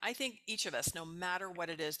I think each of us, no matter what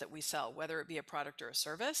it is that we sell, whether it be a product or a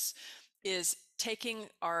service, is taking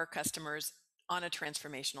our customers on a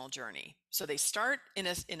transformational journey. So they start in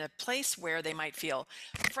a place where they might feel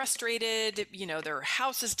frustrated, their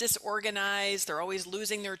house is disorganized, they're always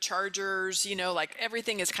losing their chargers, like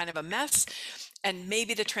everything is kind of a mess. And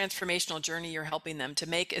maybe the transformational journey you're helping them to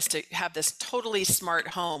make is to have this totally smart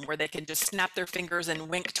home where they can just snap their fingers and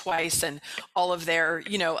wink twice and all of their,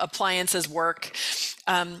 appliances work.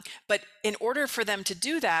 But in order for them to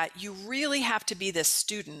do that, you really have to be this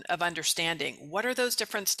student of understanding what are those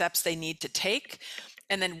different steps they need to take.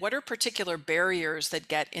 And then what are particular barriers that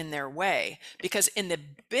get in their way? Because in the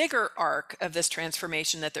bigger arc of this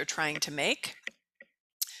transformation that they're trying to make,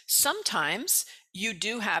 sometimes you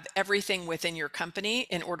do have everything within your company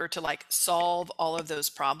in order to solve all of those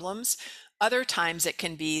problems. Other times it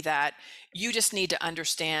can be that you just need to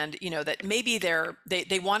understand, that maybe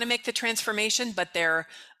they want to make the transformation, but they're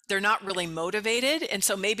not really motivated. And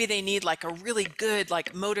so maybe they need a really good,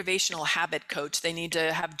 motivational habit coach. They need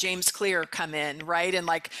to have James Clear come in, right? And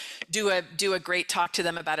do a great talk to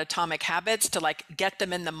them about atomic habits to get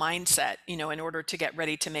them in the mindset, in order to get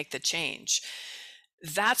ready to make the change.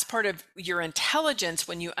 That's part of your intelligence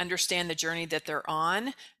when you understand the journey that they're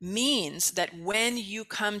on, means that when you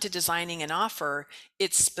come to designing an offer,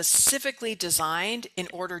 it's specifically designed in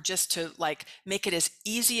order just to make it as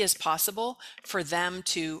easy as possible for them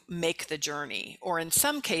to make the journey, or in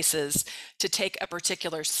some cases, to take a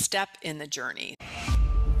particular step in the journey.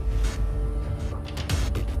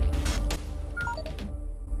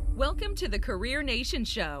 Welcome to the Career Nation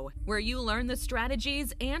Show, where you learn the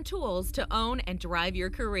strategies and tools to own and drive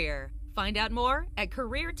your career. Find out more at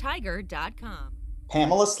CareerTiger.com.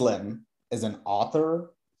 Pamela Slim is an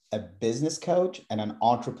author, a business coach, and an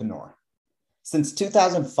entrepreneur. Since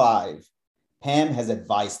 2005, Pam has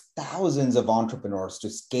advised thousands of entrepreneurs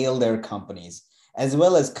to scale their companies, as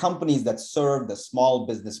well as companies that serve the small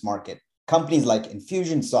business market, companies like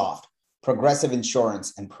Infusionsoft, Progressive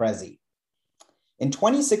Insurance, and Prezi. In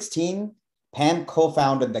 2016, Pam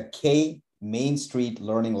co-founded the K Main Street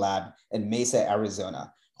Learning Lab in Mesa,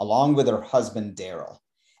 Arizona, along with her husband, Daryl.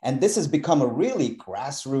 And this has become a really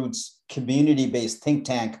grassroots, community-based think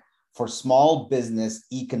tank for small business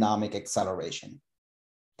economic acceleration.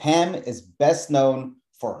 Pam is best known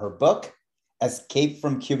for her book, Escape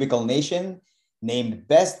from Cubicle Nation, named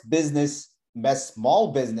Best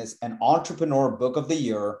Small Business and Entrepreneur Book of the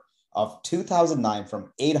Year of 2009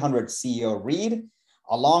 from 800 CEO Read,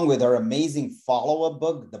 along with her amazing follow-up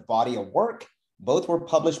book, The Body of Work. Both were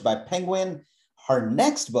published by Penguin. Her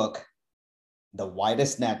next book, The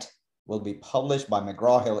Widest Net, will be published by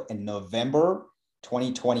McGraw-Hill in November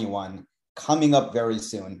 2021, coming up very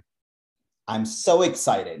soon. I'm so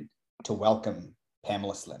excited to welcome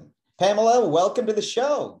Pamela Slim. Pamela, welcome to the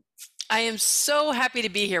show. I am so happy to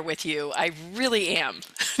be here with you. I really am.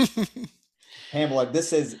 Pamela,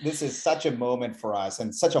 this is such a moment for us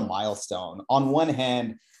and such a milestone. On one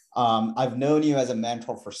hand, I've known you as a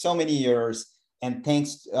mentor for so many years, and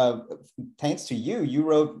thanks to you, you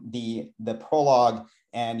wrote the prologue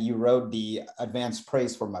and you wrote the advanced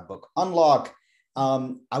praise for my book, Unlock.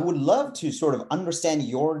 I would love to sort of understand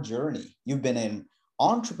your journey. You've been an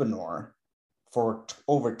entrepreneur for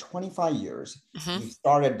over 25 years. Mm-hmm. You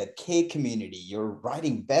started the K community. You're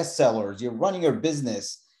writing bestsellers. You're running your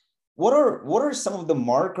business. What are some of the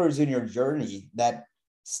markers in your journey that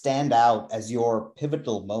stand out as your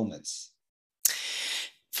pivotal moments?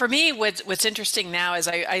 For me, what's interesting now is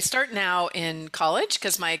I start now in college,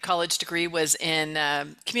 because my college degree was in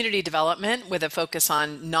community development with a focus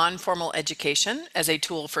on non-formal education as a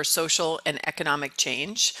tool for social and economic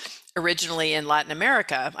change. Originally in Latin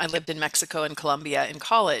America, I lived in Mexico and Colombia in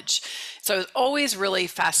college. So I was always really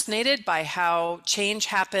fascinated by how change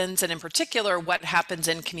happens, and in particular, what happens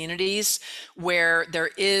in communities where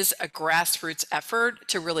there is a grassroots effort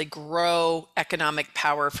to really grow economic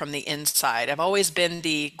power from the inside. I've always been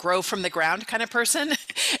the grow from the ground kind of person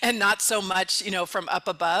and not so much, from up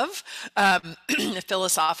above,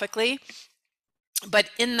 philosophically.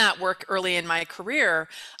 But in that work early in my career,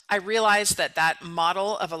 I realized that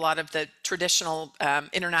model of a lot of the traditional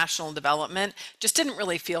international development just didn't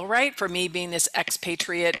really feel right for me, being this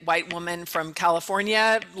expatriate white woman from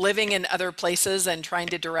California, living in other places and trying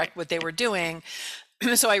to direct what they were doing.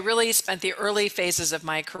 So I really spent the early phases of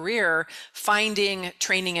my career finding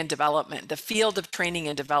training and development, the field of training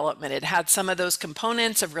and development. It had some of those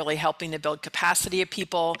components of really helping to build capacity of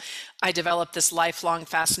people. I developed this lifelong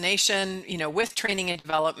fascination, with training and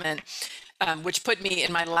development. which put me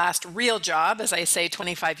in my last real job, as I say,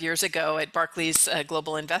 25 years ago at Barclays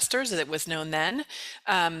Global Investors, as it was known then,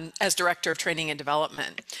 as Director of Training and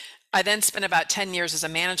Development. I then spent about 10 years as a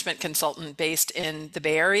management consultant based in the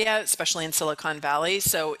Bay Area, especially in Silicon Valley.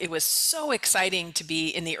 So it was so exciting to be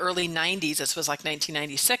in the early 90s. This was like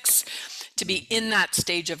 1996, to be in that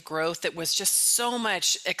stage of growth. That was just so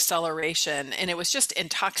much acceleration, and it was just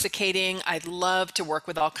intoxicating. I loved to work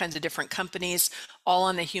with all kinds of different companies, all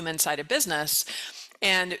on the human side of business,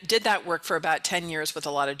 and did that work for about 10 years with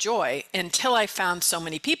a lot of joy, until I found so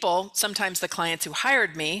many people, sometimes the clients who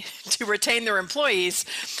hired me to retain their employees,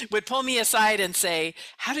 would pull me aside and say,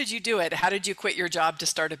 how did you do it? How did you quit your job to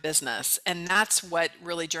start a business? And that's what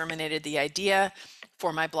really germinated the idea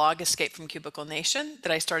for my blog, Escape from Cubicle Nation,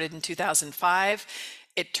 that I started in 2005.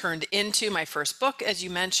 It turned into my first book, as you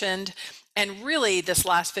mentioned. And really, this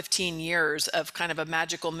last 15 years of kind of a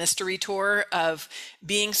magical mystery tour of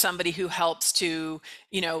being somebody who helps to,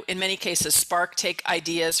 in many cases, take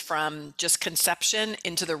ideas from just conception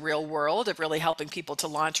into the real world, of really helping people to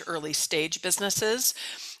launch early stage businesses.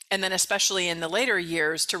 And then especially in the later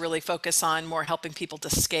years, to really focus on more helping people to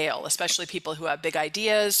scale, especially people who have big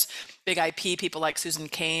ideas, big IP, people like Susan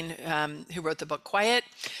Cain, who wrote the book Quiet,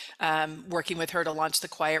 working with her to launch the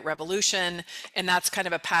Quiet Revolution. And that's kind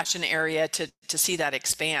of a passion area to see that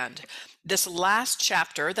expand. This last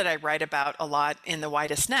chapter that I write about a lot in The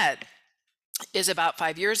Widest Net is about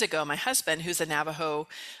 5 years ago. My husband, who's a Navajo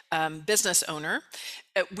business owner,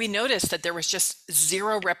 we noticed that there was just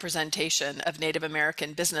zero representation of Native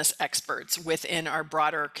American business experts within our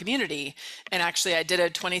broader community. And actually, I did a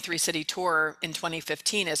 23-city tour in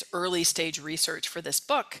 2015 as early stage research for this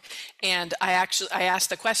book. And I asked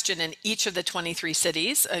the question in each of the 23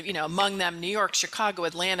 cities, among them New York, Chicago,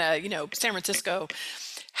 Atlanta, San Francisco,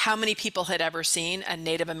 how many people had ever seen a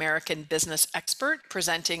Native American business expert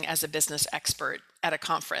presenting as a business expert at a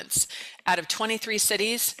conference. Out of 23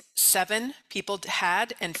 cities, 7 people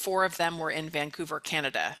had, and 4 of them were in Vancouver,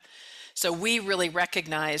 Canada. So we really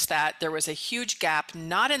recognized that there was a huge gap,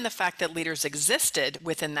 not in the fact that leaders existed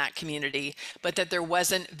within that community, but that there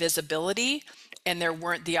wasn't visibility and there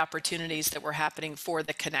weren't the opportunities that were happening for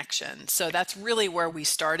the connection. So that's really where we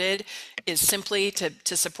started, is simply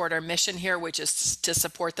to support our mission here, which is to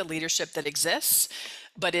support the leadership that exists,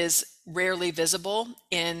 but is rarely visible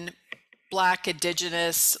in Black,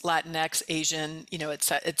 Indigenous, Latinx, Asian,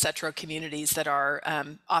 et cetera, communities that are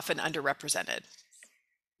often underrepresented.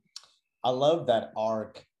 I love that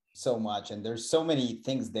arc so much. And there's so many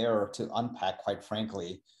things there to unpack, quite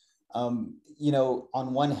frankly. On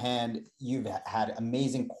one hand, you've had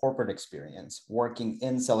amazing corporate experience working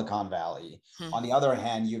in Silicon Valley. On the other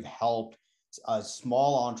hand, you've helped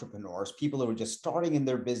small entrepreneurs, people who are just starting in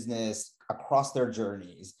their business across their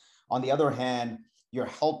journeys. On the other hand, you're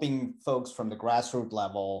helping folks from the grassroots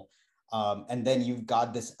level. And then you've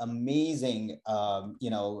got this amazing,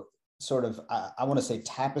 sort of, I want to say,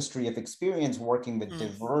 tapestry of experience working with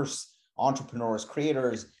diverse entrepreneurs,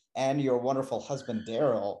 creators, and your wonderful husband,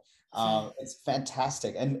 Daryl. It's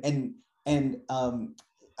fantastic. And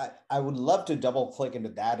I would love to double click into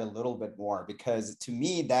that a little bit more, because to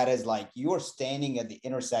me, that is like you're standing at the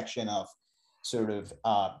intersection of sort of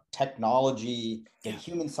technology, the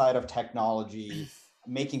human side of technology,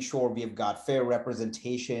 making sure we've got fair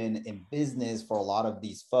representation in business for a lot of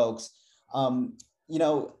these folks.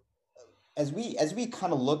 As we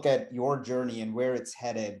kind of look at your journey and where it's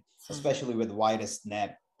headed, especially with Widest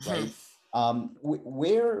Net, right?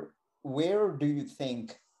 Where do you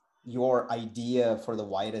think your idea for the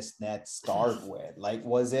Widest Net start with? Like,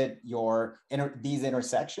 was it these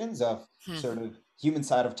intersections of sort of human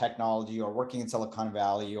side of technology, or working in Silicon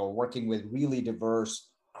Valley, or working with really diverse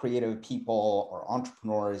creative people or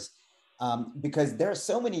entrepreneurs? Because there are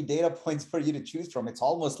so many data points for you to choose from. It's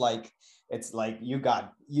almost like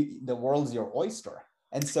the world's your oyster.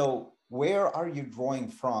 And so where are you drawing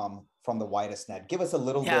from the Widest Net? Give us a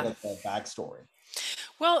little bit of the backstory.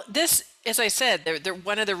 Well, this, as I said,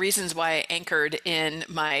 one of the reasons why I anchored in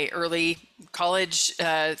my early college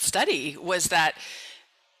study was that,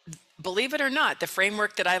 believe it or not, the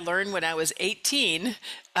framework that I learned when I was 18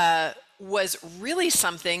 was really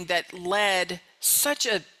something that led such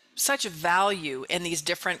value in these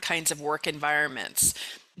different kinds of work environments.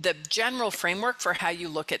 The general framework for how you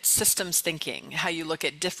look at systems thinking, how you look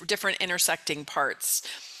at different intersecting parts,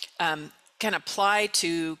 can apply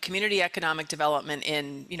to community economic development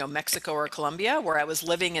in Mexico or Colombia, where I was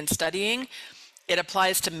living and studying. It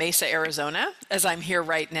applies to Mesa, Arizona, as I'm here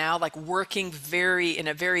right now, like working in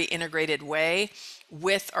a very integrated way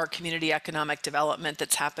with our community economic development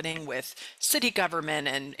that's happening with city government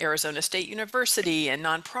and Arizona State University and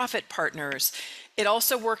nonprofit partners. It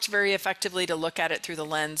also worked very effectively to look at it through the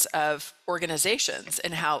lens of organizations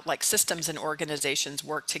and how like systems and organizations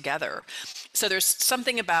work together. So there's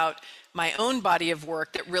something about my own body of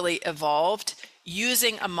work that really evolved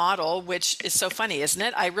using a model, which is so funny, isn't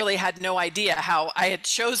it? I really had no idea how I had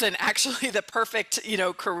chosen actually the perfect,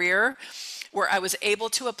 career where I was able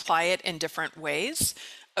to apply it in different ways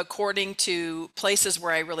according to places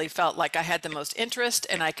where I really felt like I had the most interest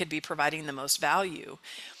and I could be providing the most value.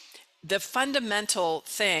 The fundamental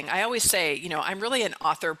thing, I always say, I'm really an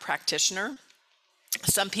author practitioner.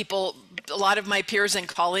 Some people, a lot of my peers and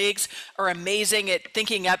colleagues are amazing at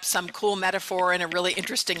thinking up some cool metaphor and a really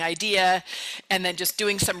interesting idea, and then just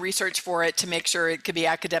doing some research for it to make sure it could be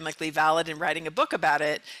academically valid and writing a book about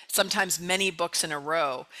it, sometimes many books in a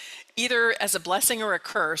row. Either as a blessing or a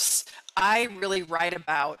curse, I really write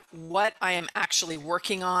about what I am actually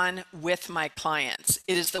working on with my clients.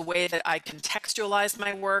 It is the way that I contextualize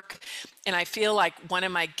my work. And I feel like one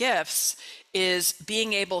of my gifts is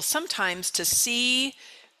being able sometimes to see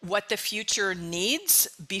what the future needs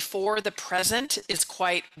before the present is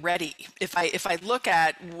quite ready. If I look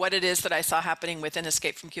at what it is that I saw happening within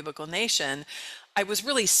Escape from Cubicle Nation, I was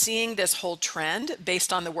really seeing this whole trend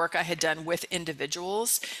based on the work I had done with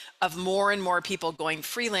individuals of more and more people going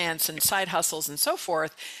freelance and side hustles and so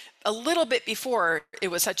forth, a little bit before it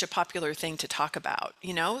was such a popular thing to talk about,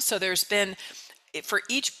 So there's been, for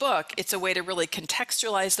each book, it's a way to really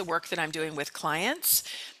contextualize the work that I'm doing with clients.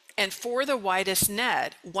 And for the widest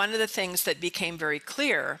net, one of the things that became very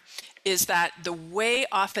clear is that the way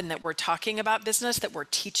often that we're talking about business, that we're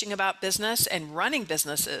teaching about business and running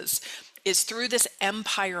businesses is through this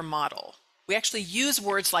empire model. We actually use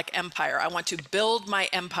words like empire. I want to build my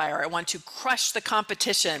empire. I want to crush the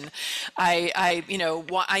competition. I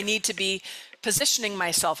need to be positioning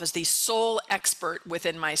myself as the sole expert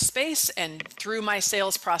within my space, and through my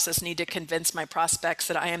sales process need to convince my prospects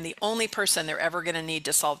that I am the only person they're ever going to need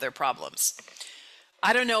to solve their problems.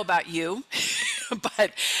 I don't know about you,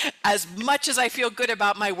 but as much as I feel good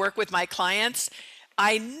about my work with my clients,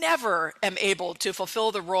 I never am able to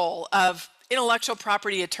fulfill the role of intellectual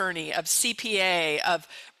property attorney, of CPA, of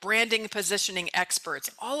branding and positioning experts,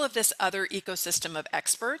 all of this other ecosystem of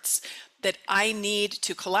experts that I need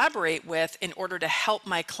to collaborate with in order to help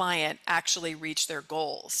my client actually reach their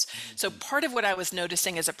goals. So part of what I was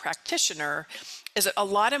noticing as a practitioner is that a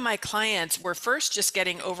lot of my clients were first just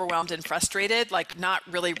getting overwhelmed and frustrated, like not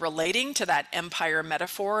really relating to that empire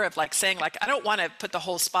metaphor of like saying like, I don't want to put the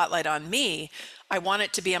whole spotlight on me. I want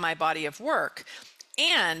it to be in my body of work.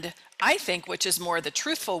 And I think, which is more the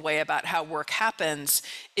truthful way about how work happens,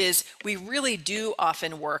 is we really do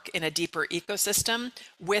often work in a deeper ecosystem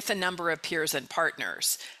with a number of peers and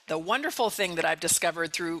partners. The wonderful thing that I've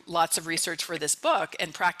discovered through lots of research for this book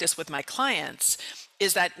and practice with my clients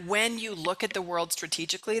is that when you look at the world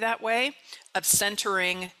strategically that way, of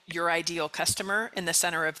centering your ideal customer in the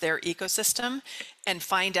center of their ecosystem and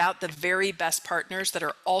find out the very best partners that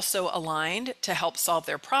are also aligned to help solve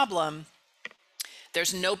their problem,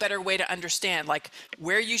 there's no better way to understand like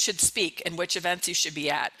where you should speak and which events you should be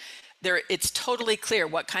at. It's totally clear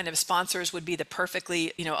what kind of sponsors would be the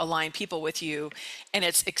perfectly, aligned people with you. And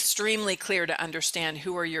it's extremely clear to understand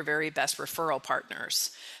who are your very best referral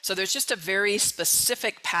partners. So there's just a very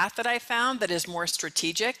specific path that I found that is more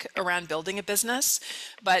strategic around building a business.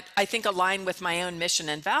 But I think aligned with my own mission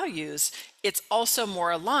and values, it's also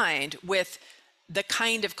more aligned with the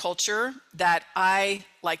kind of culture that I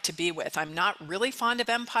like to be with. I'm not really fond of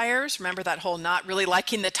empires. Remember that whole not really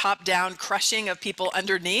liking the top-down crushing of people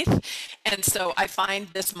underneath. And so I find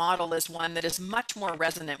this model is one that is much more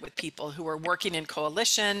resonant with people who are working in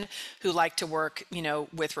coalition, who like to work,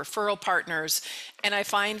 with referral partners. And I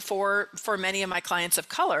find for many of my clients of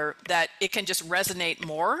color that it can just resonate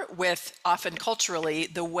more with often culturally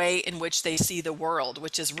the way in which they see the world,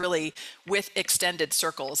 which is really with extended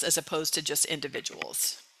circles as opposed to just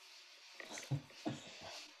individuals.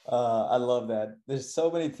 I love that. There's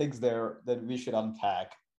so many things there that we should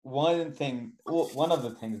unpack. One of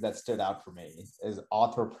the things that stood out for me is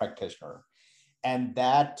author practitioner. And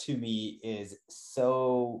that to me is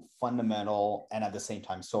so fundamental and at the same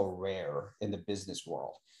time so rare in the business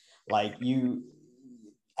world. Like you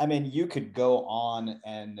could go on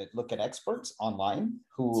and look at experts online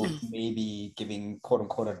who may be giving quote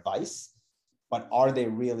unquote advice, but are they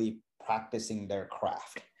really practicing their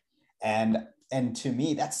craft? And to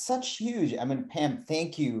me, that's such huge. Pam,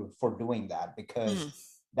 thank you for doing that, because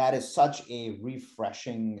that is such a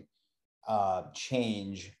refreshing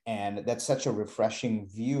change. And that's such a refreshing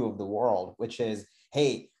view of the world, which is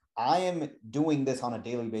hey, I am doing this on a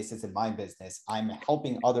daily basis in my business. I'm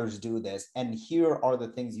helping others do this. And here are the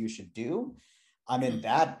things you should do. I mean,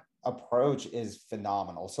 that approach is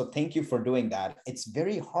phenomenal. So thank you for doing that. It's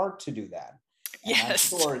very hard to do that. And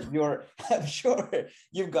Yes. I'm sure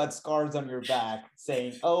you've got scars on your back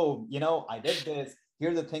saying, oh, I did this.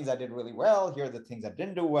 Here are the things I did really well. Here are the things I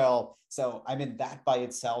didn't do well. So, I mean, that by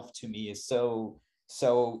itself to me is so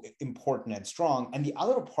important and strong. And the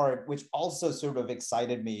other part, which also sort of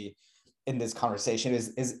excited me in this conversation,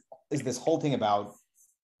 is this whole thing about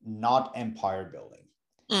not empire building.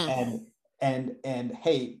 And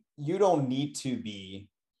hey, you don't need to be,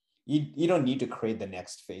 you don't need to create the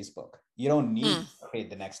next Facebook. You don't need to create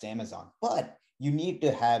the next Amazon, but you need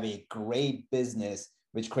to have a great business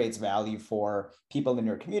which creates value for people in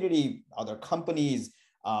your community, other companies,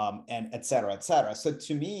 and et cetera, et cetera. So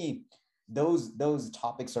to me, those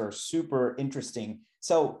topics are super interesting.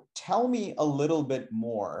 So tell me a little bit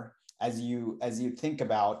more as you think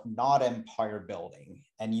about not empire building,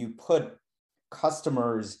 and you put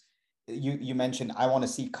customers. You mentioned, I want to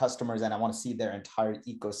see customers and I want to see their entire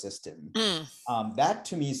ecosystem. That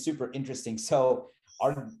to me is super interesting. So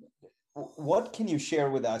what can you share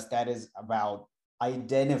with us that is about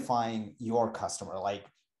identifying your customer? Like,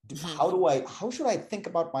 how should I think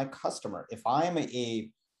about my customer? If I'm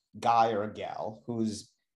a guy or a gal who is,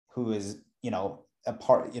 a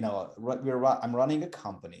part, I'm running a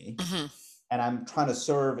company and I'm trying to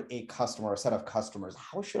serve a customer, a set of customers.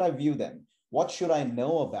 How should I view them? What should I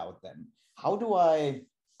know about them? How do I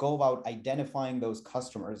go about identifying those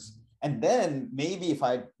customers? And then maybe if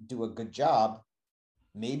I do a good job,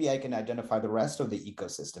 maybe I can identify the rest of the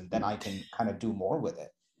ecosystem. Then I can kind of do more with it.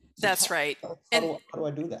 So That's right. How do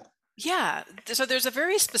I do that? Yeah. So there's a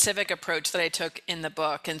very specific approach that I took in the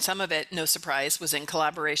book, and some of it, no surprise, was in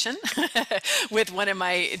collaboration with one of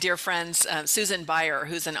my dear friends, Susan Beyer,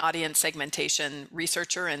 who's an audience segmentation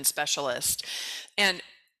researcher and specialist. And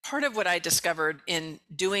part of what I discovered in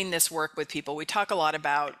doing this work with people, we talk a lot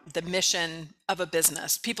about the mission of a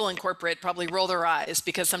business. People in corporate probably roll their eyes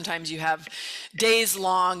because sometimes you have days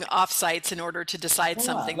long offsites in order to decide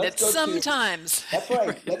something that sometimes. That's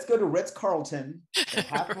right. Let's go to Ritz-Carlton in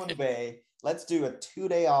Half Moon Bay. Let's do a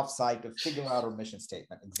 2-day offsite to figure out our mission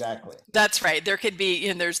statement. Exactly. That's right. There could be,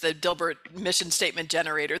 and there's the Dilbert mission statement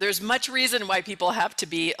generator. There's much reason why people have to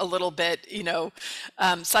be a little bit,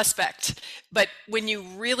 suspect. But when you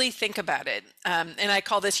really think about it, and I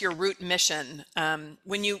call this your root mission,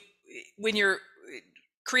 when you're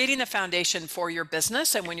creating the foundation for your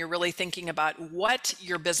business, and when you're really thinking about what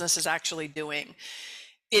your business is actually doing,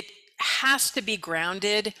 it has to be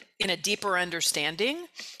grounded in a deeper understanding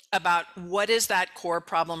about what is that core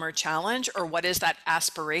problem or challenge, or what is that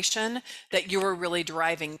aspiration that you're really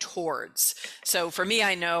driving towards. So for me,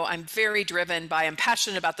 I know I'm very driven by, I'm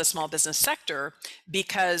passionate about the small business sector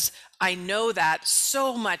because I know that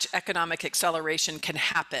so much economic acceleration can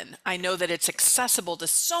happen. I know that it's accessible to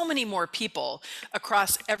so many more people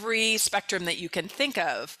across every spectrum that you can think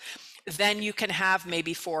of than you can have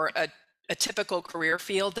maybe for a typical career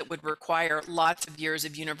field that would require lots of years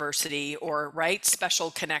of university or special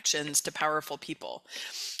connections to powerful people.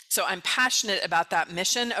 So I'm passionate about that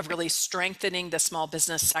mission of really strengthening the small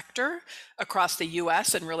business sector across the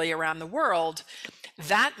US and really around the world.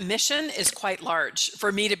 That mission is quite large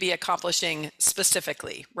for me to be accomplishing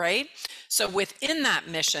specifically, right? So within that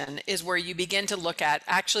mission is where you begin to look at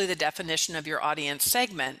actually the definition of your audience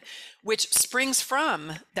segment, which springs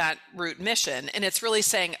from that root mission. And it's really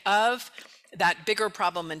saying of that bigger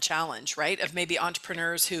problem and challenge, right? Of maybe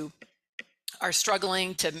entrepreneurs who are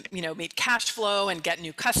struggling to, meet cash flow and get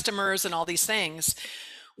new customers and all these things.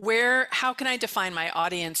 How can I define my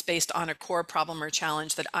audience based on a core problem or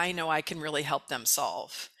challenge that I know I can really help them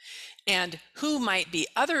solve? And who might be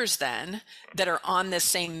others then that are on this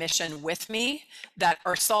same mission with me that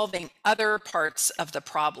are solving other parts of the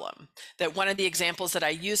problem? That one of the examples that I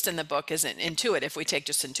used in the book is in Intuit. If we take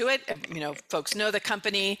just Intuit, folks know the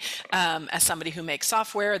company as somebody who makes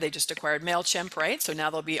software. They just acquired MailChimp, right? So now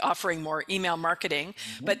they'll be offering more email marketing,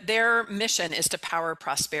 but their mission is to power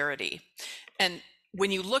prosperity. And when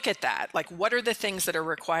you look at that, like what are the things that are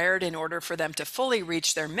required in order for them to fully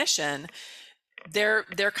reach their mission? Their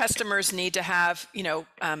customers need to have,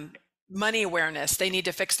 money awareness. They need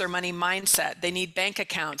to fix their money mindset. They need bank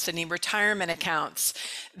accounts. They need retirement accounts.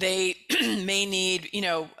 They may need,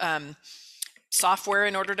 software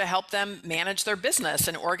in order to help them manage their business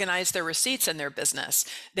and organize their receipts in their business.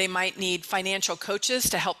 They might need financial coaches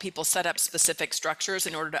to help people set up specific structures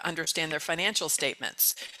in order to understand their financial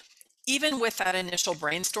statements. even with that initial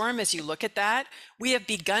brainstorm, as you look at that, we have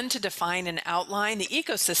begun to define and outline the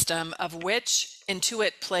ecosystem of which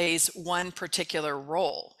Intuit plays one particular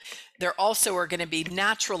role. There also are going to be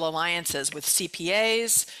natural alliances with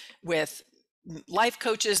CPAs, with life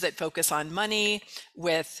coaches that focus on money,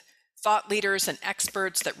 with thought leaders and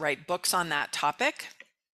experts that write books on that topic.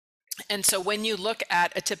 And so when you look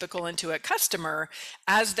at a typical Intuit customer,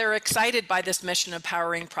 as they're excited by this mission of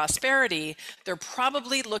powering prosperity, they're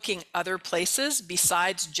probably looking other places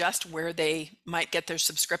besides just where they might get their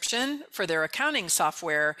subscription for their accounting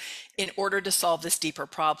software in order to solve this deeper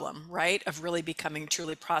problem, right? Of really becoming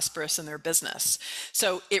truly prosperous in their business.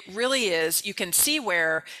 So it really is, you can see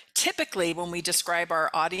where typically when we describe our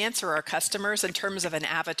audience or our customers in terms of an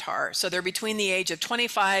avatar, so they're between the age of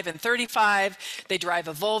 25 and 35, they drive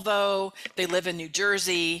a Volvo, they live in New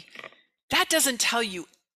Jersey. That doesn't tell you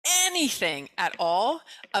anything at all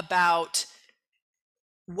about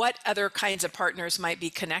what other kinds of partners might be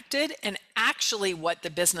connected and actually what the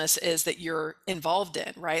business is that you're involved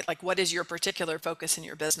in, right? Like what is your particular focus in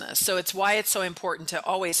your business? So it's why it's so important to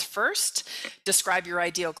always first describe your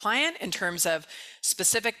ideal client in terms of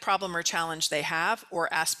specific problem or challenge they have or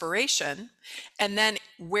aspiration. And then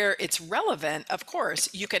where it's relevant, of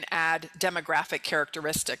course, you can add demographic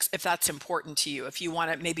characteristics if that's important to you. If you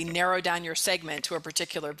want to maybe narrow down your segment to a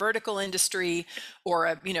particular vertical industry,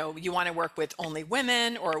 or you want to work with only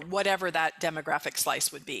women, or whatever that demographic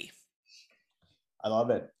slice would be. I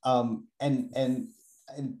love it. And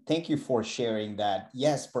thank you for sharing that.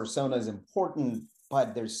 Yes, persona is important,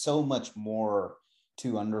 but there's so much more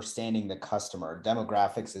to understanding the customer.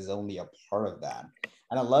 Demographics is only a part of that.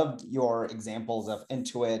 And I loved your examples of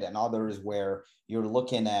Intuit and others where you're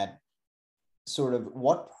looking at sort of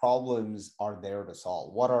what problems are there to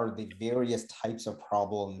solve. What are the various types of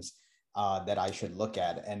problems that I should look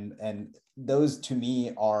at? And those to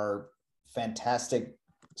me are fantastic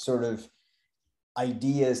sort of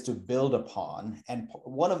ideas to build upon. And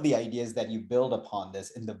one of the ideas that you build upon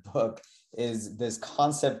this in the book is this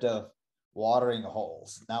concept of watering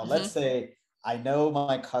holes. Now, let's say I know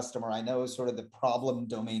my customer, I know sort of the problem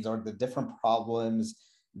domains or the different problems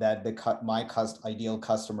that my ideal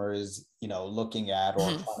customer is, looking at or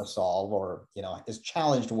trying to solve or, is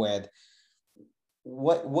challenged with.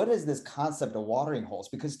 What is this concept of watering holes?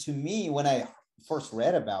 Because to me, when I first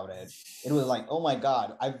read about it, it was like, oh my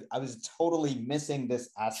God, I was totally missing this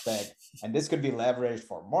aspect. And this could be leveraged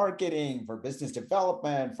for marketing, for business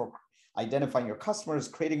development, for identifying your customers,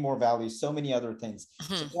 creating more value, so many other things.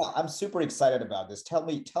 So, yeah, I'm super excited about this. Tell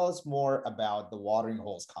us more about the watering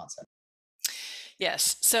holes concept.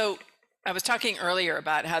 Yes. So I was talking earlier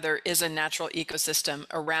about how there is a natural ecosystem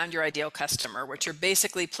around your ideal customer, which are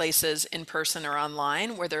basically places in person or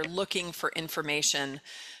online where they're looking for information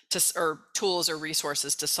or tools or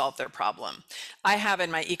resources to solve their problem. I have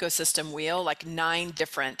in my ecosystem wheel like 9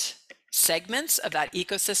 different segments of that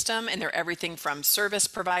ecosystem, and they're everything from service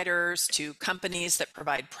providers to companies that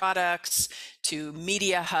provide products to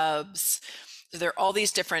media hubs. So there are all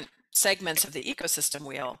these different segments of the ecosystem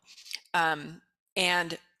wheel.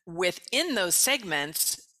 And within those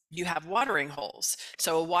segments, you have watering holes.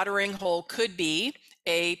 So a watering hole could be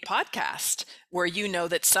a podcast where you know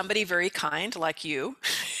that somebody very kind like you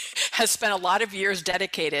has spent a lot of years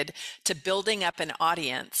dedicated to building up an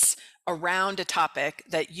audience around a topic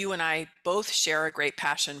that you and I both share a great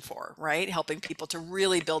passion for, right? Helping people to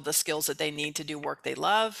really build the skills that they need to do work they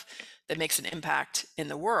love that makes an impact in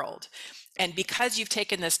the world. And because you've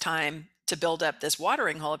taken this time to build up this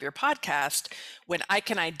watering hole of your podcast, when I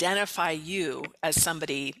can identify you as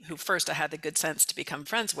somebody who first I had the good sense to become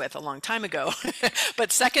friends with a long time ago,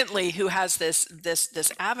 but secondly, who has this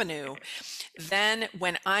avenue, then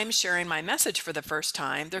when I'm sharing my message for the first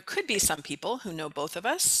time, there could be some people who know both of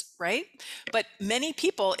us, right? But many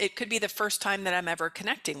people, it could be the first time that I'm ever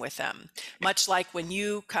connecting with them. Much like when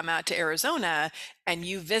you come out to Arizona and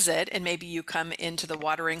you visit, and maybe you come into the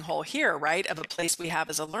watering hole here, right, of a place we have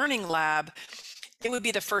as a learning lab, it would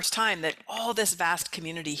be the first time that all this vast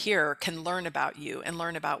community here can learn about you and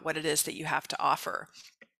learn about what it is that you have to offer.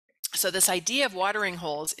 So this idea of watering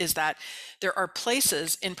holes is that there are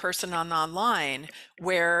places in person and online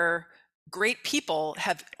where great people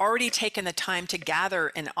have already taken the time to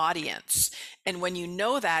gather an audience. And when you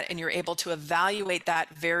know that and you're able to evaluate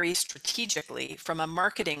that very strategically from a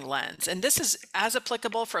marketing lens, and this is as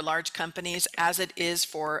applicable for large companies as it is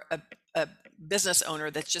for a business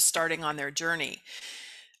owner that's just starting on their journey.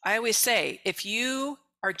 I always say, if you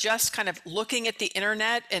are just kind of looking at the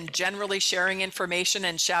internet and generally sharing information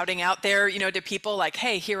and shouting out there, to people like,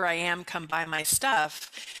 hey, here I am, come buy my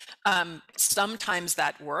stuff. Sometimes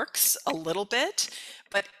that works a little bit,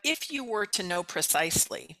 But if you were to know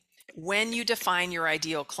precisely when you define your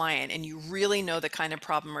ideal client and you really know the kind of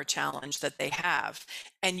problem or challenge that they have,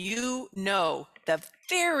 and you know the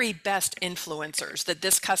very best influencers that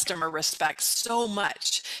this customer respects so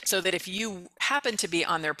much, so that if you happen to be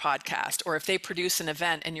on their podcast or if they produce an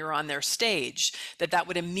event and you're on their stage, that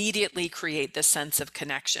would immediately create this sense of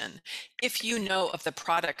connection. If you know of the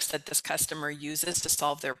products that this customer uses to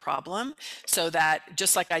solve their problem, so that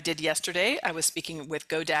just like I did yesterday, I was speaking with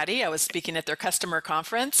GoDaddy, I was speaking at their customer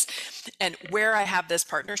conference, and where I have this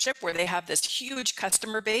partnership where they have this huge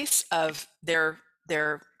customer base of their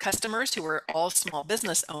customers who are all small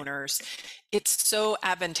business owners, it's so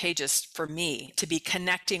advantageous for me to be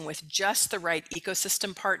connecting with just the right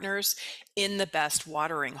ecosystem partners in the best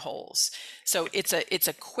watering holes. So it's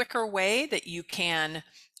a quicker way that you can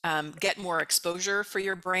get more exposure for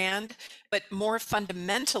your brand. But more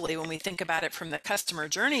fundamentally, when we think about it from the customer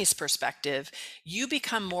journeys perspective, you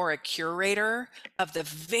become more a curator of the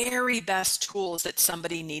very best tools that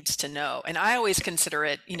somebody needs to know. And I always consider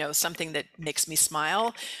it, something that makes me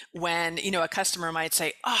smile when, a customer might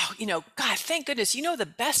say, oh, God, thank goodness,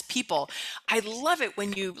 the best people. I love it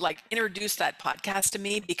when you introduce that podcast to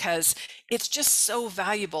me because it's just so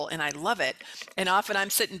valuable and I love it. And often I'm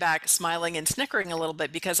sitting back smiling and snickering a little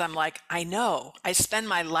bit because I'm like, I know I spend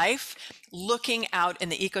my life looking out in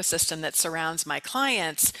the ecosystem that surrounds my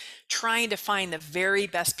clients, trying to find the very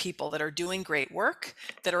best people that are doing great work,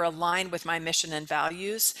 that are aligned with my mission and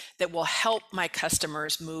values, that will help my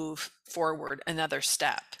customers move forward another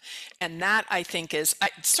step. And that, I think, is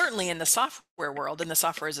certainly in the software world, in the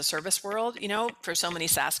software as a service world, for so many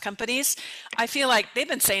SaaS companies, I feel like they've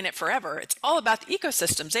been saying it forever. It's all about the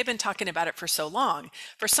ecosystems. They've been talking about it for so long.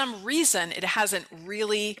 For some reason, it hasn't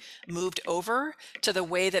really moved over to the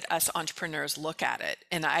way that us entrepreneurs look at it.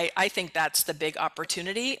 And I think that's the big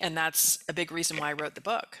opportunity. And that's a big reason why I wrote the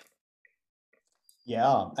book.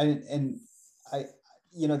 Yeah. And I,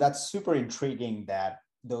 that's super intriguing that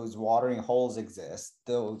those watering holes exist.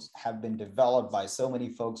 Those have been developed by so many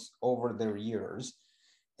folks over their years.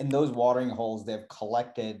 In those watering holes, they've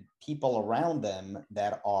collected people around them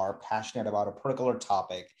that are passionate about a particular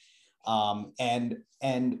topic. And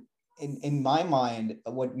in my mind,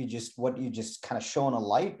 what you just kind of shone a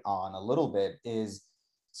light on a little bit is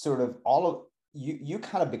sort of all of you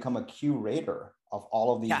kind of become a curator of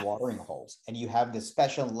all of these watering holes, and you have this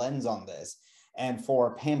special lens on this. And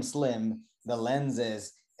for Pam Slim, the lens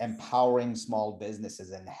is empowering small businesses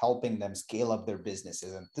and helping them scale up their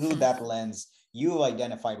businesses. And through that lens, you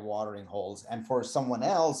identified watering holes. And for someone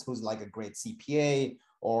else who's like a great CPA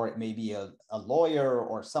or maybe a lawyer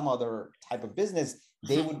or some other type of business,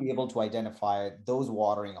 they would be able to identify those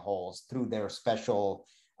watering holes through their special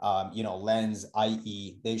lens,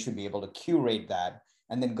 i.e. they should be able to curate that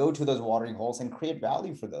and then go to those watering holes and create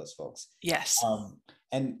value for those folks. Yes.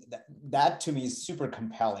 And that to me is super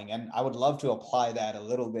compelling. And I would love to apply that a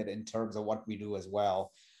little bit in terms of what we do as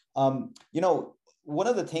well. One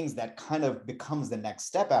of the things that kind of becomes the next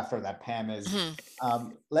step after that, Pam, is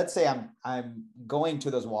let's say I'm going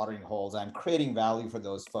to those watering holes, I'm creating value for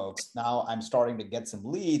those folks. Now I'm starting to get some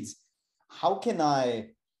leads. How can I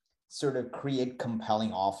sort of create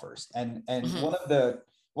compelling offers? And one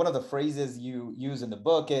of the phrases you use in the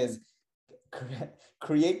book is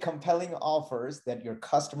create compelling offers that your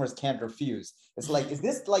customers can't refuse. It's like, is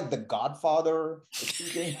this like The Godfather?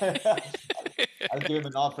 I'll give him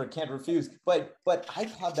an offer, can't refuse. But I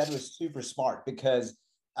thought that was super smart because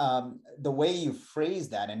the way you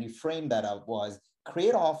phrased that and you framed that up was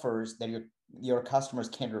create offers that your customers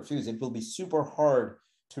can't refuse. It will be super hard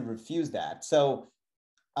to refuse that. So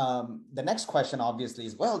the next question obviously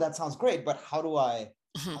is, well, that sounds great, but how do I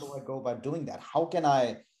go about doing that? How can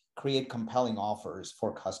I create compelling offers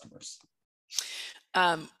for customers?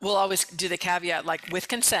 We'll always do the caveat, like with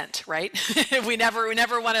consent, right? we never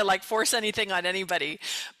want to force anything on anybody.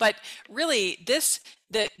 But really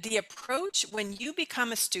the approach when you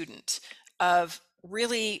become a student of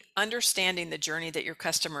really understanding the journey that your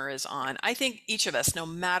customer is on, I think each of us, no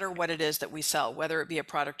matter what it is that we sell, whether it be a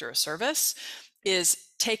product or a service, is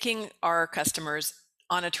taking our customers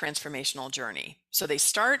on a transformational journey. So they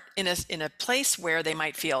start in a place where they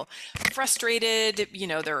might feel frustrated,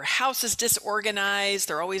 their house is disorganized,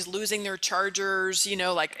 they're always losing their chargers,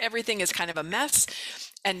 everything is kind of a mess.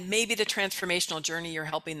 And maybe the transformational journey you're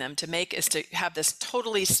helping them to make is to have this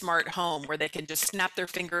totally smart home where they can just snap their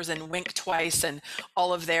fingers and wink twice and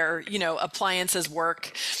all of their, appliances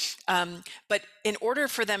work. But in order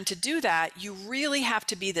for them to do that, you really have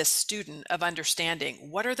to be this student of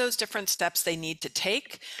understanding what are those different steps they need to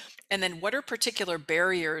take And then what are particular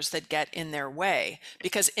barriers that get in their way?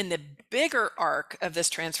 Because in the bigger arc of this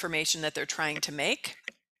transformation that they're trying to make,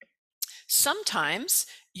 sometimes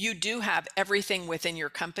you do have everything within your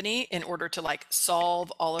company in order to like solve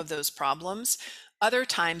all of those problems. Other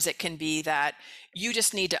times it can be that you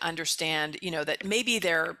just need to understand, that maybe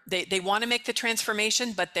they want to make the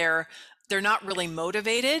transformation, but they're not really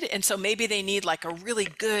motivated. And so maybe they need like a really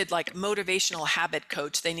good, like motivational habit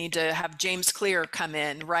coach. They need to have James Clear come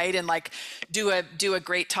in, right? And like do a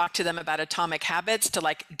great talk to them about atomic habits to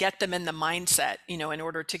like get them in the mindset, in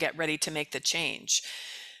order to get ready to make the change.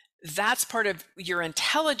 That's part of your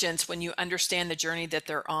intelligence when you understand the journey that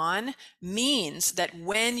they're on, means that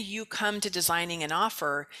when you come to designing an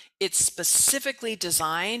offer, it's specifically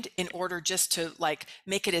designed in order just to like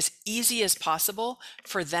make it as easy as possible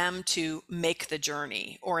for them to make the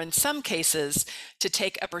journey, or in some cases to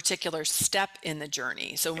take a particular step in the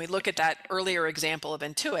journey. So when we look at that earlier example of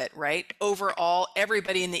Intuit, right? Overall,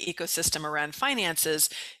 everybody in the ecosystem around finances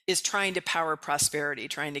is trying to power prosperity,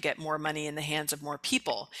 trying to get more money in the hands of more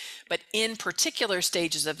people. But in particular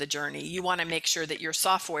stages of the journey, you want to make sure that your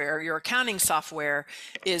software, your accounting software,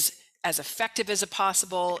 is as effective as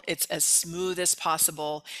possible, it's as smooth as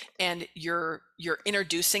possible, and you're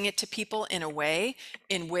introducing it to people in a way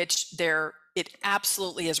in which it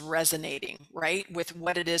absolutely is resonating, right, with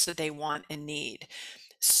what it is that they want and need.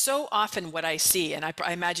 So often what I see, and I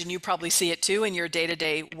imagine you probably see it too in your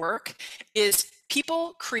day-to-day work, is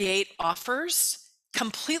people create offers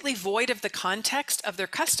completely void of the context of their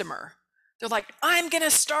customer. They're like, I'm going to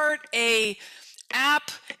start a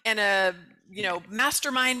app and a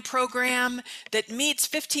mastermind program that meets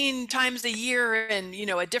 15 times a year in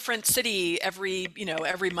a different city every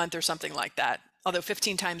month or something like that. Although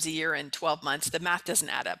 15 times a year in 12 months, the math doesn't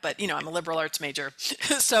add up, but I'm a liberal arts major.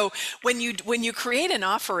 So when you create an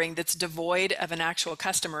offering that's devoid of an actual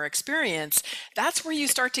customer experience, that's where you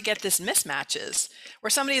start to get this mismatches where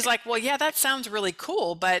somebody's like, well, yeah, that sounds really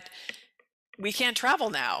cool, but we can't travel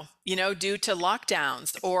now, due to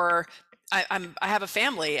lockdowns, or I have a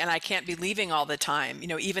family and I can't be leaving all the time,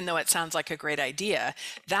 even though it sounds like a great idea.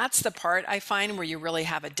 That's the part I find where you really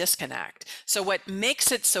have a disconnect. So what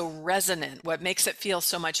makes it so resonant, what makes it feel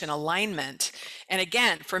so much in alignment, and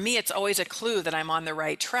again, for me, it's always a clue that I'm on the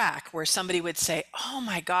right track, where somebody would say, oh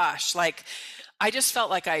my gosh, like, I just felt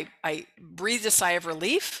like I breathed a sigh of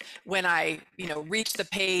relief when I, reached the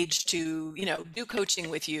page to, do coaching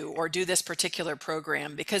with you or do this particular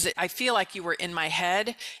program, because I feel like you were in my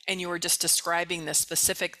head and you were just describing the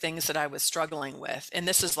specific things that I was struggling with. And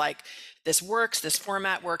this is like, this works, this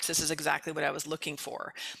format works, this is exactly what I was looking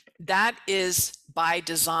for. That is by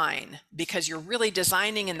design, because you're really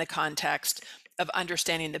designing in the context of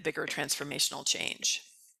understanding the bigger transformational change.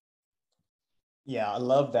 Yeah, I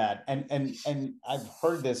love that. And I've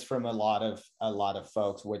heard this from a lot of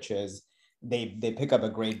folks, which is they pick up a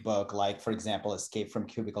great book, like for example, Escape from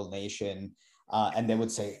Cubicle Nation, and they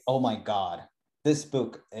would say, "Oh my God, this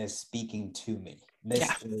book is speaking to me. This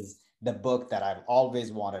is the book that I've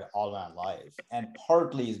always wanted all my life." And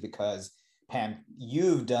partly is because, Pam,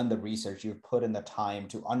 you've done the research, you've put in the time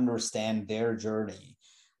to understand their journey,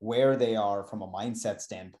 where they are from a mindset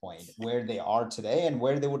standpoint, where they are today and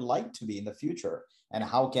where they would like to be in the future. And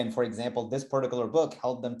how can, for example, this particular book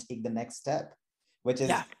help them take the next step, which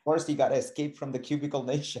is first you got to escape from the cubicle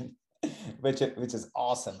nation, which is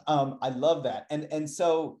awesome. I love that. And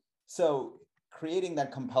so creating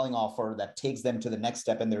that compelling offer that takes them to the next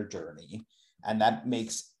step in their journey. And that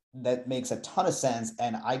makes a ton of sense.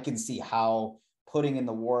 And I can see how putting in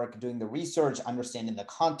the work, doing the research, understanding the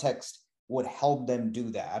context would help them do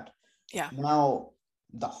that. Yeah. Now,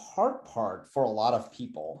 the hard part for a lot of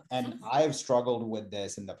people, and I've struggled with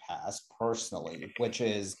this in the past personally, which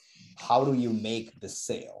is how do you make the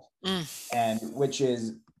sale? And which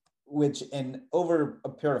in over a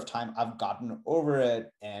period of time, I've gotten over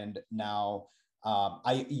it. And now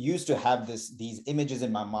I used to have these images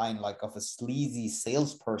in my mind, like of a sleazy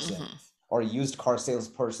salesperson or a used car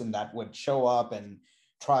salesperson that would show up and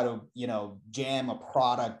try to, jam a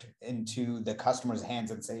product into the customer's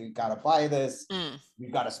hands and say, you got to buy this.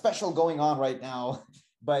 We've got a special going on right now,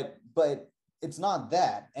 but it's not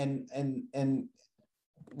that. And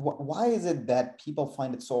why is it that people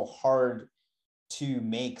find it so hard to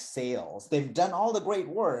make sales? They've done all the great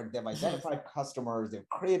work. They've identified customers. They've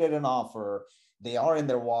created an offer. They are in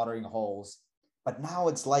their watering holes, but now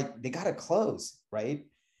it's like they got to close, right?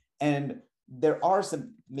 And there are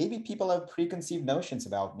maybe people have preconceived notions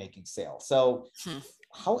about making sales. So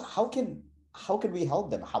how can we help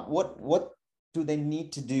them? What do they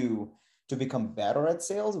need to do to become better at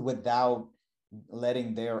sales without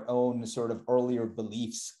letting their own sort of earlier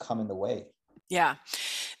beliefs come in the way. Yeah.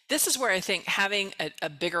 This is where I think having a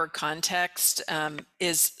bigger context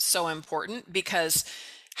is so important, because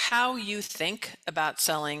how you think about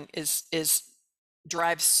selling is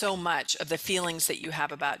drives so much of the feelings that you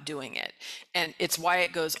have about doing it. And it's why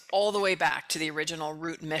it goes all the way back to the original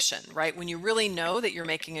root mission, right? When you really know that you're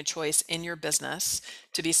making a choice in your business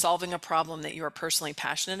to be solving a problem that you are personally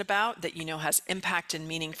passionate about, that you know has impact and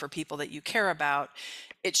meaning for people that you care about,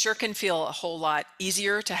 it sure can feel a whole lot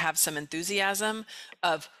easier to have some enthusiasm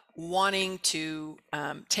of wanting to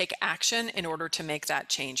take action in order to make that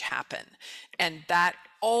change happen. And that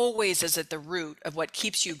always is at the root of what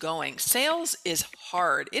keeps you going. Sales is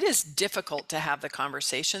hard. It is difficult to have the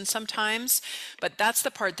conversation sometimes, but that's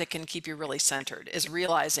the part that can keep you really centered, is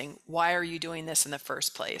realizing, why are you doing this in the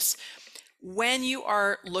first place? When you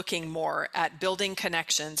are looking more at building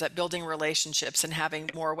connections, at building relationships, and having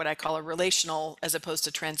more what I call a relational as opposed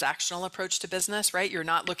to transactional approach to business, right? You're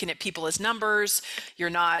not looking at people as numbers. You're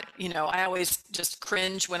not, I always just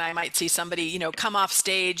cringe when I might see somebody, come off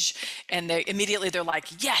stage and they're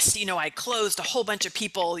like, yes, I closed a whole bunch of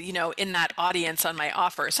people, in that audience on my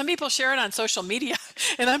offer. Some people share it on social media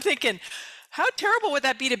and I'm thinking, how terrible would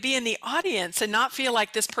that be to be in the audience and not feel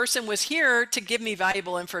like this person was here to give me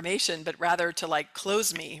valuable information, but rather to like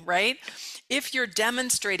close me, right? If you're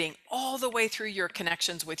demonstrating all the way through your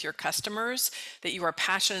connections with your customers that you are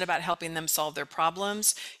passionate about helping them solve their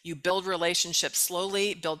problems, you build relationships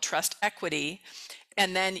slowly, build trust equity,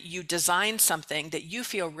 and then you design something that you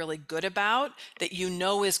feel really good about, that you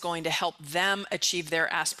know is going to help them achieve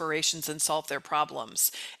their aspirations and solve their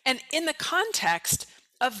problems. And in the context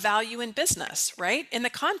of value in business, right? In the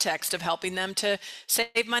context of helping them to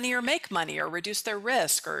save money or make money or reduce their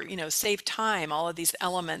risk or, save time, all of these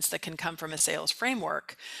elements that can come from a sales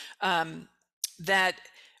framework, that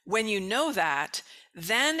when you know that,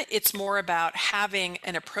 then it's more about having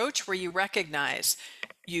an approach where you recognize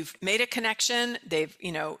you've made a connection, they've,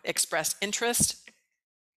 expressed interest,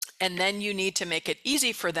 and then you need to make it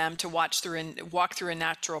easy for them to walk through a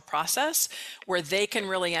natural process where they can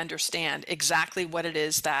really understand exactly what it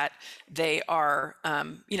is that they are,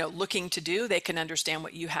 looking to do. They can understand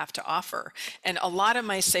what you have to offer. And a lot of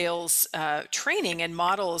my sales training and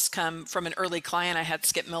models come from an early client. I had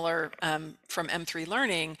Skip Miller from M3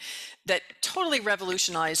 Learning that totally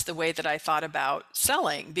revolutionized the way that I thought about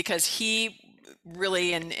selling, because he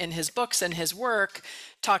really in his books and his work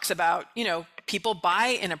talks about, people buy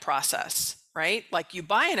in a process, right? Like you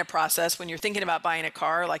buy in a process when you're thinking about buying a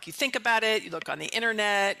car, like you think about it, you look on the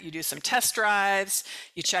internet, you do some test drives,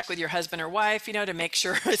 you check with your husband or wife, to make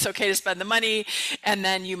sure it's okay to spend the money. And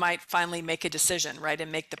then you might finally make a decision, right?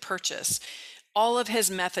 And make the purchase. All of his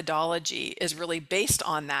methodology is really based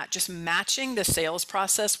on that, just matching the sales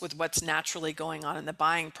process with what's naturally going on in the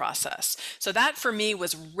buying process. So that for me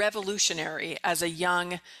was revolutionary as a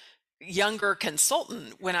younger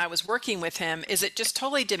consultant when I was working with him. Is it just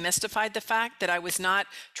totally demystified the fact that I was not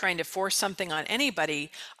trying to force something on anybody.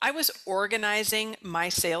 I was organizing my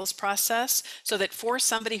sales process so that for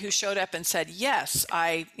somebody who showed up and said, yes,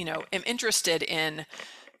 I, am interested in,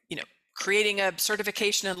 creating a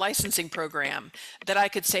certification and licensing program, that I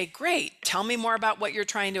could say, great, tell me more about what you're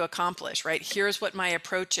trying to accomplish, right? Here's what my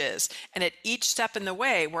approach is. And at each step in the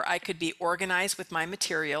way where I could be organized with my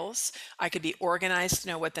materials, I could be organized to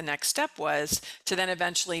know what the next step was, to then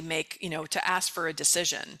eventually make, to ask for a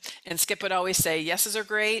decision. And Skip would always say, yeses are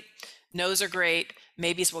great, nos are great,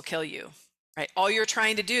 maybes will kill you. Right? All you're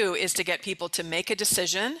trying to do is to get people to make a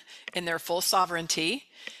decision in their full sovereignty,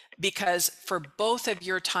 because for both of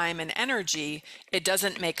your time and energy, it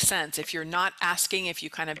doesn't make sense. If you're not asking, if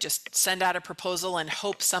you kind of just send out a proposal and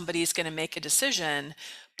hope somebody's going to make a decision,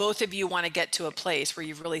 both of you want to get to a place where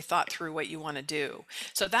you've really thought through what you want to do.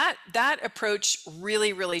 So that approach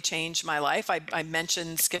really, really changed my life. I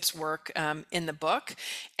mentioned Skip's work in the book,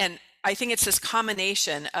 and I think it's this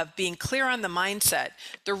combination of being clear on the mindset.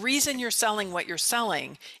 The reason you're selling what you're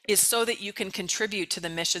selling is so that you can contribute to the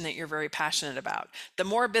mission that you're very passionate about. The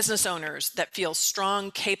more business owners that feel strong,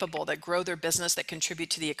 capable, that grow their business, that contribute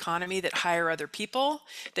to the economy, that hire other people,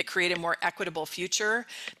 that create a more equitable future,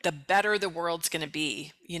 the better the world's going to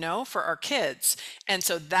be, for our kids. And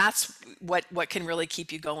so that's what can really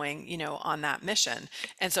keep you going, on that mission.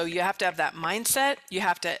 And so you have to have that mindset, you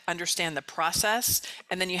have to understand the process,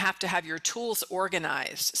 and then you have to have your tools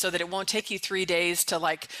organized so that it won't take you 3 days to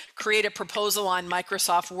like create a proposal on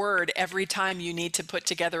Microsoft Word every time you need to put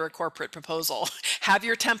together a corporate proposal. Have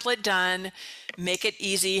your template done, make it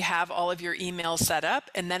easy, have all of your emails set up,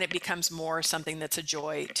 and then it becomes more something that's a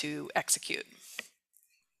joy to execute.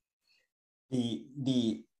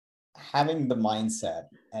 The having the mindset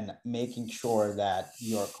and making sure that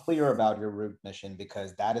you're clear about your root mission,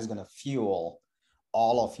 because that is going to fuel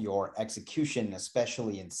all of your execution,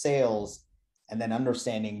 especially in sales, and then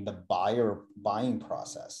understanding the buyer buying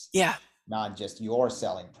process, Yeah. not just your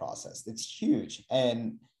selling process. It's huge.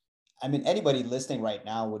 And I mean, anybody listening right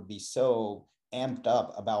now would be so amped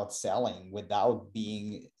up about selling without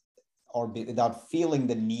being without feeling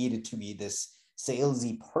the need to be this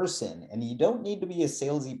salesy person. And you don't need to be a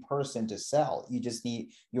salesy person to sell.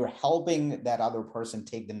 You're helping that other person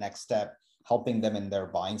take the next step, helping them in their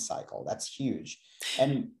buying cycle. That's huge.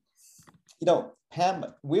 And, Pam,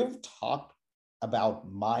 we've talked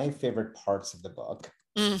about my favorite parts of the book.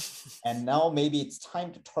 And now maybe it's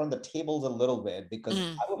time to turn the tables a little bit, because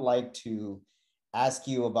I would like to ask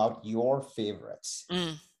you about your favorites.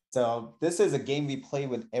 So this is a game we play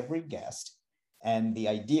with every guest. And the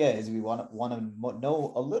idea is we want to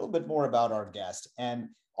know a little bit more about our guest. And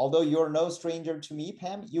although you're no stranger to me,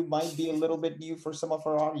 Pam, you might be a little bit new for some of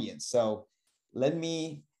our audience. So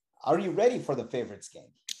are you ready for the favorites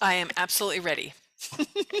game? I am absolutely ready.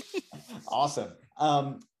 Awesome.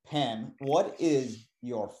 Pam, what is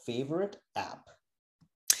your favorite app?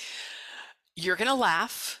 You're going to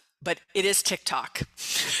laugh, but it is TikTok.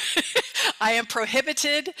 I am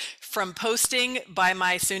prohibited from posting by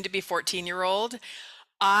my soon-to-be 14-year-old.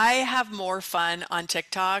 I have more fun on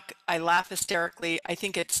TikTok. I laugh hysterically. I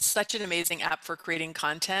think it's such an amazing app for creating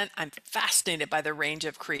content. I'm fascinated by the range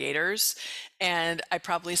of creators, and I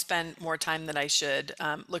probably spend more time than I should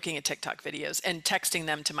looking at TikTok videos and texting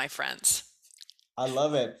them to my friends. I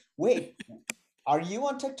love it. Wait, are you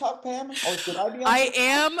on TikTok, Pam? Or should I be on I TikTok?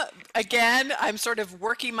 am. Again, I'm sort of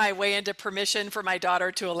working my way into permission for my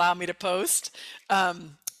daughter to allow me to post.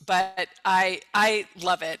 But I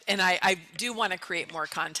love it. And I do want to create more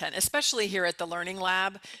content, especially here at the Learning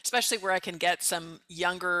Lab, especially where I can get some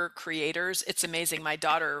younger creators. It's amazing. My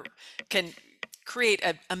daughter can create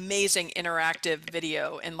an amazing interactive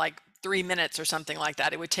video in like 3 minutes or something like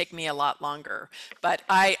that. It would take me a lot longer. But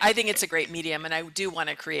I think it's a great medium, and I do want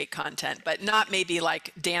to create content, but not maybe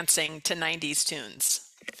like dancing to 90s tunes.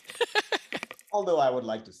 Although I would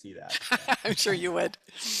like to see that. I'm sure you would.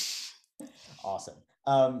 Awesome.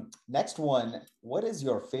 Next one, what is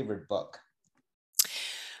your favorite book?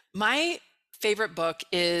 My favorite book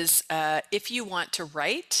is If You Want to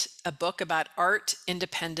Write, a book about art,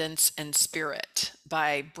 independence, and spirit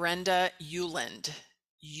by Brenda Ueland.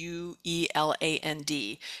 Ueland.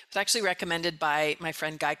 It was actually recommended by my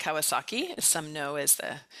friend Guy Kawasaki, as some know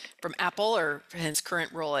from Apple, or his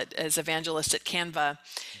current role as evangelist at Canva.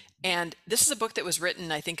 And this is a book that was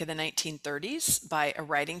written, I think, in the 1930s by a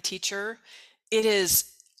writing teacher. It is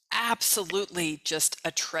absolutely just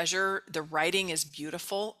a treasure. The writing is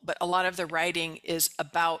beautiful, but a lot of the writing is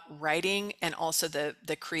about writing and also the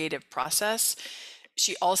creative process.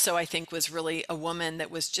 She also, I think, was really a woman that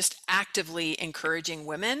was just actively encouraging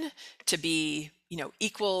women to be,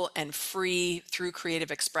 equal and free through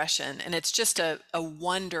creative expression. And it's just a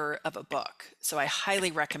wonder of a book. So I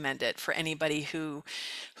highly recommend it for anybody who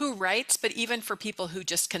writes, but even for people who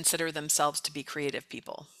just consider themselves to be creative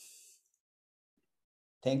people.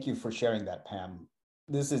 Thank you for sharing that, Pam.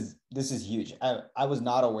 This is huge. I was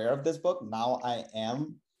not aware of this book. Now I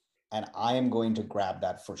am, and I am going to grab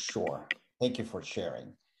that for sure. Thank you for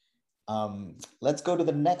sharing. Let's go to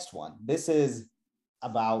the next one. This is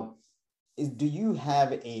about, do you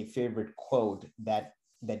have a favorite quote that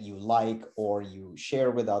you like, or you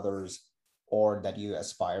share with others, or that you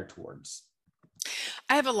aspire towards?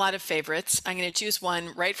 I have a lot of favorites. I'm going to choose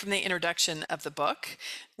one right from the introduction of the book,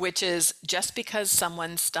 which is, just because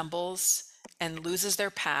someone stumbles and loses their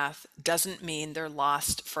path doesn't mean they're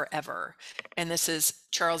lost forever. And this is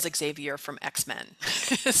Charles Xavier from X-Men.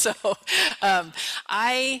 So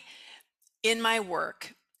in my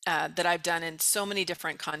work that I've done in so many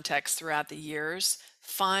different contexts throughout the years,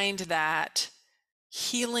 find that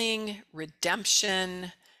healing,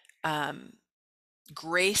 redemption,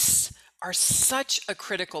 grace are such a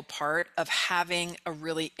critical part of having a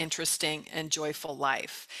really interesting and joyful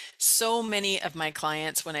life. So many of my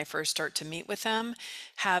clients, when I first start to meet with them,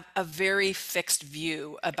 have a very fixed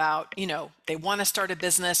view about, they want to start a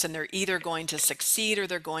business and they're either going to succeed or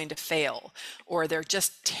they're going to fail, or they're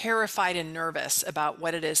just terrified and nervous about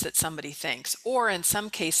what it is that somebody thinks. Or in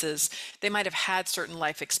some cases, they might have had certain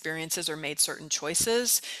life experiences or made certain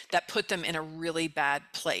choices that put them in a really bad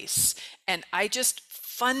place. And I just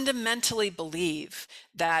fundamentally believe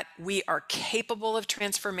that we are capable of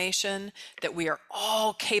transformation, that we are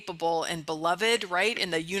all capable and beloved, right?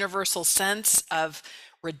 In the universal sense of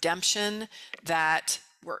redemption, that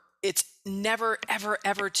we're it's never, ever,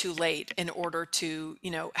 ever too late in order to,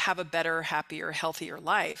 have a better, happier, healthier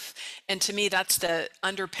life. And to me, that's the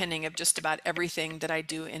underpinning of just about everything that I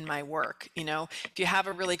do in my work. If you have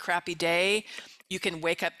a really crappy day, you can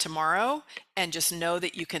wake up tomorrow and just know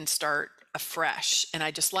that you can start afresh. And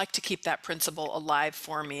I just like to keep that principle alive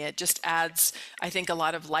for me. It just adds, I think, a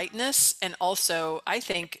lot of lightness, and also, I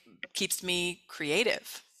think, keeps me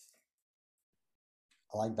creative.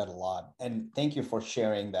 I like that a lot. And thank you for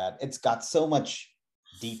sharing that. It's got so much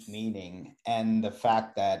deep meaning. And the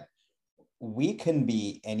fact that we can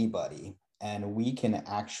be anybody and we can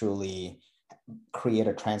actually create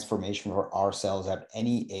a transformation for ourselves at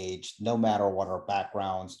any age, no matter what our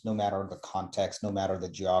backgrounds, no matter the context, no matter the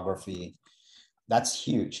geography. That's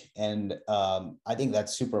huge. And I think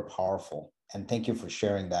that's super powerful. And thank you for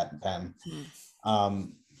sharing that, Pam. Hmm.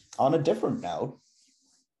 On a different note,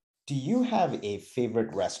 do you have a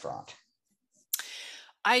favorite restaurant?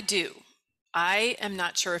 I do. I am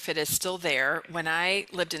not sure if it is still there. When I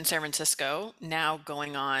lived in San Francisco, now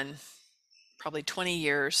going on probably 20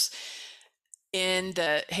 years, in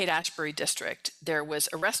the Haight-Ashbury district, there was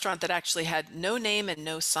a restaurant that actually had no name and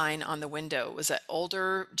no sign on the window. It was an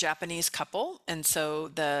older Japanese couple, and so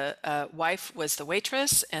the wife was the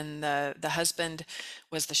waitress, and the husband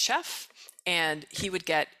was the chef. And he would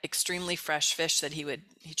get extremely fresh fish that he would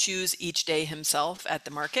choose each day himself at the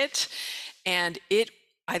market. And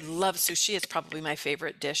I love sushi. It's probably my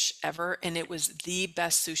favorite dish ever. And it was the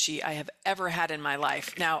best sushi I have ever had in my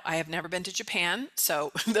life. Now, I have never been to Japan.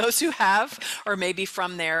 So those who have, or maybe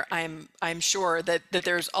from there, I'm sure that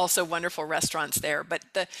there's also wonderful restaurants there. But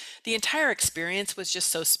the entire experience was just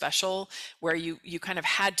so special, where you kind of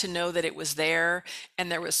had to know that it was there.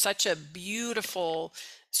 And there was such a beautiful,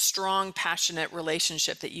 strong, passionate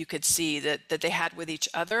relationship that you could see that they had with each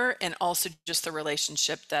other, and also just the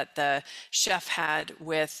relationship that the chef had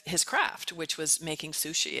with his craft, which was making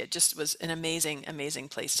sushi. It just was an amazing, amazing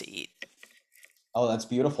place to eat. Oh, that's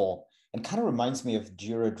beautiful. And kind of reminds me of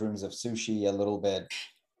Jira Dreams of Sushi a little bit,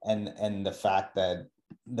 and the fact that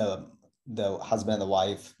the the husband and the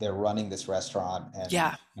wife, they're running this restaurant and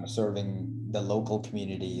Yeah. serving the local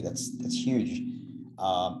community. That's huge.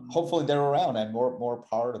 Hopefully they're around, and more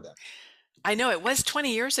power to them. I know it was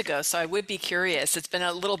 20 years ago, so I would be curious. It's been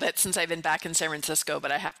a little bit since I've been back in San Francisco,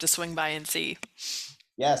 but I have to swing by and see.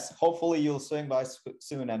 Yes, hopefully you'll swing by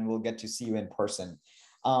soon and we'll get to see you in person.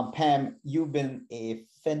 Pam, you've been a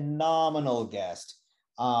phenomenal guest.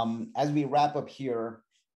 As we wrap up here,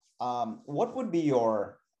 what would be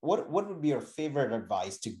what would be your favorite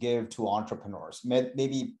advice to give to entrepreneurs?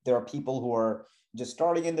 Maybe there are people who are just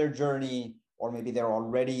starting in their journey, or maybe they're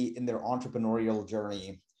already in their entrepreneurial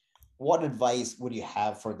journey. What advice would you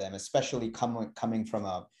have for them, especially coming from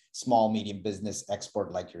a small, medium business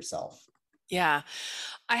expert like yourself? Yeah,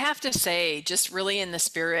 I have to say, just really in the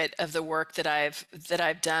spirit of the work that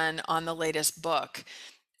I've done on the latest book,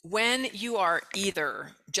 when you are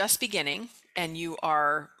either just beginning and you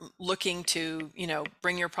are looking to,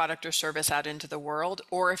 bring your product or service out into the world,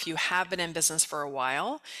 or if you have been in business for a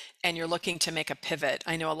while and you're looking to make a pivot.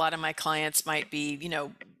 I know a lot of my clients might be,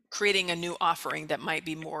 creating a new offering that might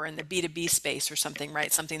be more in the B2B space or something,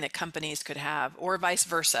 right? Something that companies could have, or vice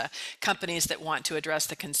versa, companies that want to address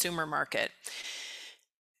the consumer market.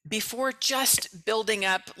 Before just building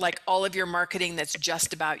up like all of your marketing that's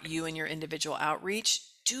just about you and your individual outreach,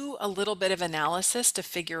 do a little bit of analysis to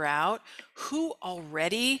figure out who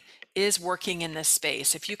already is working in this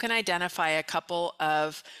space. If you can identify a couple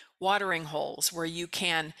of watering holes where you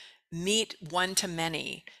can meet one to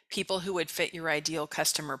many people who would fit your ideal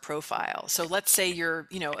customer profile. So let's say you're,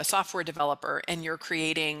 a software developer and you're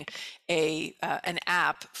creating an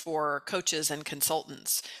app for coaches and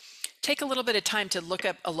consultants. Take a little bit of time to look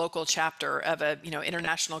up a local chapter of a,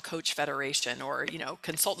 International Coach Federation, or,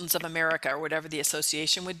 Consultants of America, or whatever the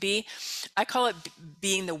association would be. I call it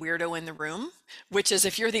being the weirdo in the room, which is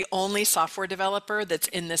if you're the only software developer that's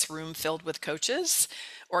in this room filled with coaches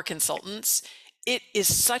or consultants, it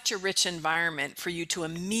is such a rich environment for you to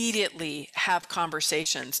immediately have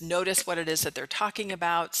conversations, notice what it is that they're talking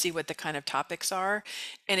about, see what the kind of topics are,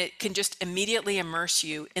 and it can just immediately immerse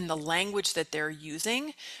you in the language that they're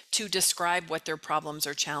using to describe what their problems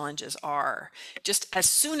or challenges are. Just as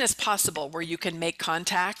soon as possible, where you can make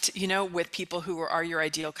contact, with people who are your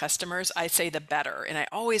ideal customers, I say the better. And I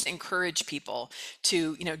always encourage people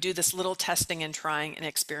to, do this little testing and trying and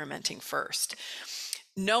experimenting first.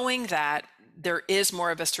 Knowing that there is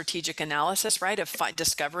more of a strategic analysis, right, of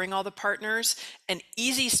discovering all the partners, an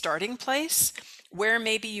easy starting place where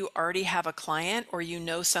maybe you already have a client or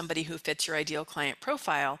somebody who fits your ideal client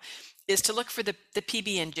profile is to look for the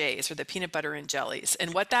PB&Js, or the peanut butter and jellies.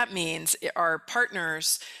 And what that means are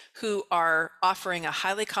partners who are offering a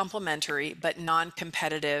highly complementary but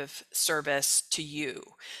non-competitive service to you.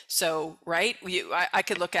 So, right, I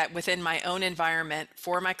could look at within my own environment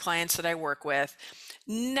for my clients that I work with.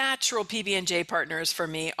 Natural PB&J partners for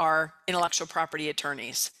me are intellectual property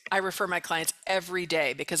attorneys. I refer my clients every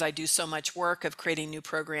day because I do so much work of creating new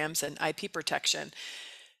programs and IP protection.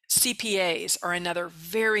 CPAs are another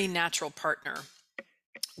very natural partner.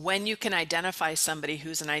 When you can identify somebody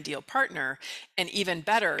who's an ideal partner, and even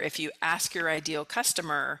better, if you ask your ideal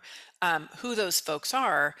customer who those folks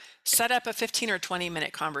are, set up a 15 or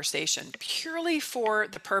 20-minute conversation purely for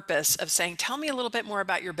the purpose of saying, tell me a little bit more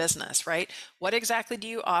about your business, right? What exactly do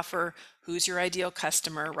you offer? Who's your ideal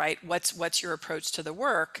customer, right? What's your approach to the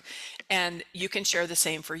work? And you can share the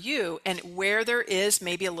same for you. And where there is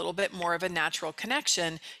maybe a little bit more of a natural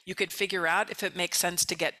connection, you could figure out if it makes sense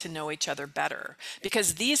to get to know each other better.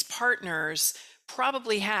 Because these partners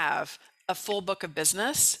probably have a full book of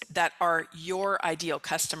business that are your ideal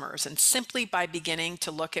customers. And simply by beginning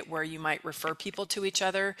to look at where you might refer people to each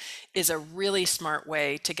other is a really smart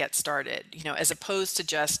way to get started, as opposed to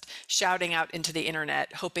just shouting out into the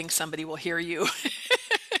internet, hoping somebody will hear you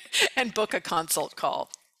and book a consult call.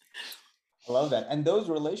 I love that. And those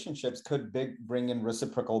relationships could bring in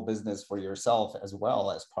reciprocal business for yourself as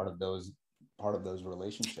well as part of those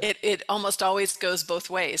relationships. It almost always goes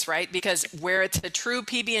both ways, right? Because where it's a true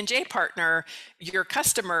PB&J partner, your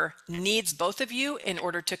customer needs both of you in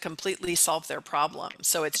order to completely solve their problem.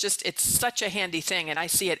 So it's such a handy thing. And I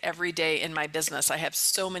see it every day in my business. I have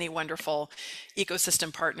so many wonderful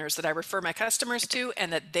ecosystem partners that I refer my customers to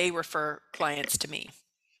and that they refer clients to me.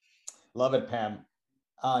 Love it, Pam.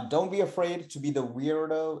 Don't be afraid to be the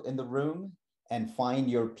weirdo in the room and find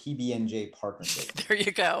your PB&J partnership. There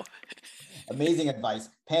you go. Amazing advice.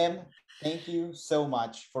 Pam, thank you so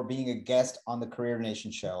much for being a guest on the Career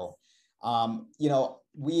Nation show.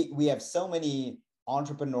 We have so many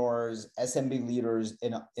entrepreneurs, SMB leaders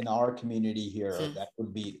in our community here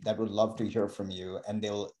that would love to hear from you, and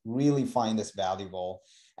they'll really find this valuable.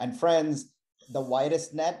 And friends, The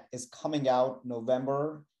Widest Net is coming out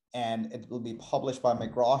November, and it will be published by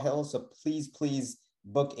McGraw-Hill. So please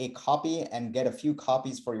book a copy and get a few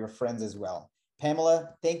copies for your friends as well.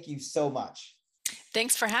 Pamela, thank you so much.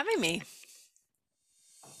 Thanks for having me.